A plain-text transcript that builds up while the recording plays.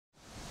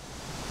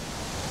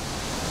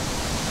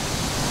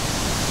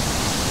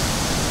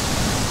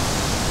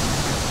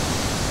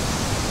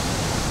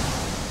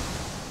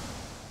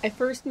I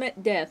first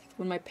met death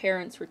when my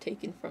parents were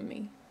taken from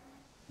me.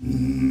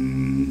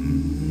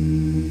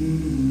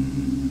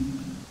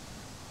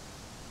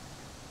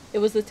 It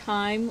was the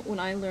time when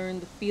I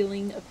learned the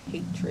feeling of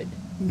hatred.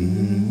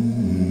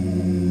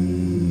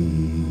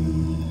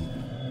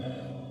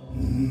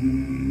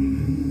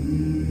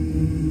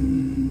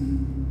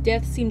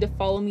 Death seemed to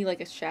follow me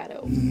like a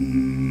shadow.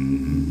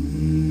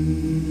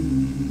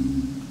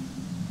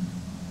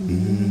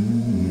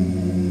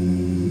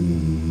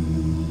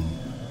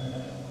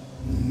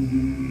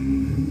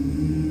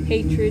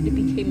 Hatred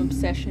became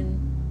obsession.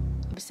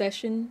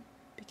 Obsession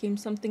became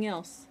something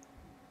else.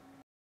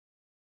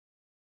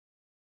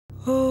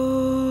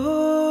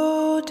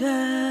 Oh,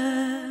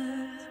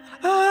 death,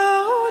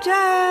 oh,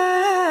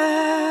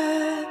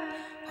 death,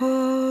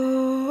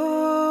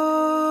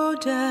 oh,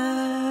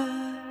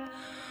 death,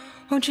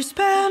 won't you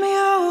spare me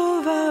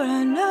over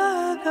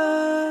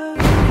another?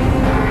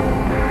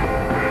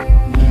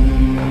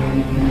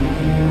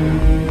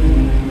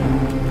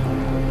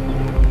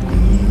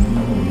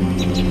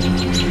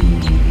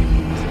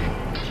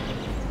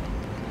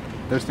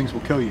 Those things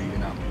will kill you, you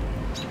know.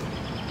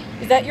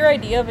 Is that your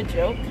idea of a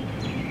joke?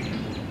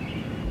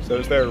 So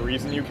is there a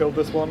reason you killed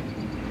this one?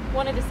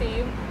 Wanted to see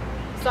you.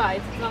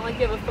 Besides, it's not like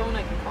you have a phone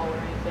I can call or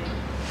anything.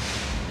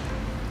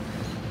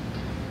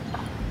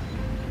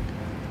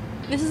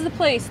 This is the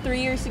place 3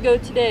 years ago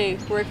today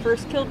where I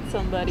first killed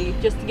somebody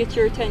just to get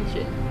your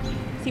attention.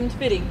 Seemed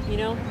fitting, you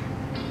know?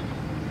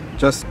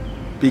 Just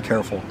be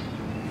careful.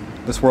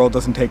 This world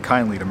doesn't take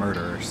kindly to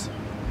murderers.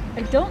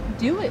 I don't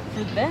do it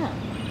for them.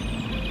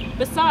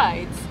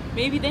 Besides,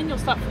 maybe then you'll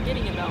stop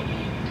forgetting about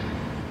me.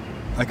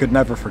 I could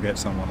never forget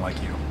someone like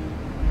you.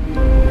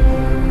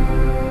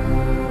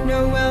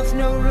 No wealth,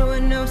 no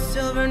ruin, no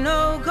silver,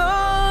 no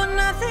gold,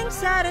 nothing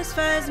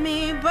satisfies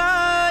me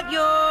but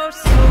your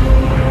soul.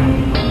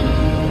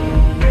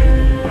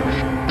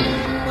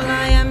 Well,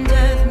 I am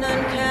death,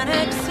 none can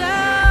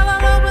excel.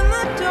 I'll open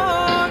the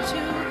door to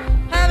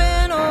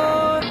heaven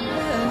or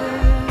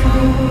hell.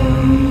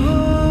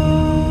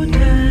 Oh,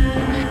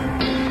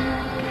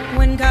 death,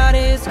 when God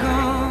is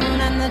gone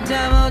and the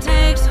devil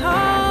takes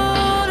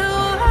hold, who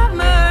will have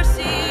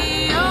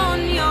mercy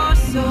on your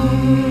soul?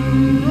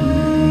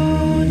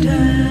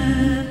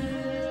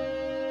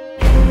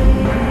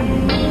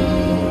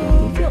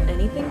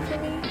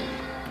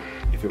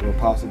 If it were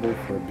possible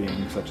for a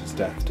being such as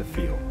death to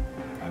feel,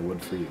 I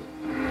would for you.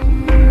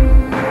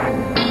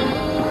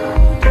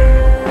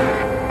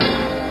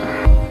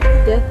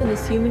 Death and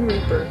his human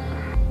reaper.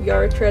 We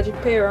are a tragic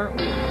pair, aren't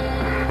we?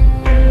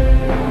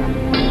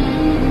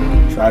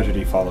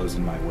 Tragedy follows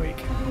in my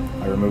wake.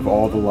 I remove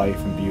all the life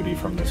and beauty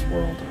from this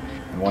world,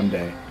 and one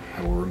day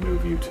I will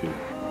remove you too.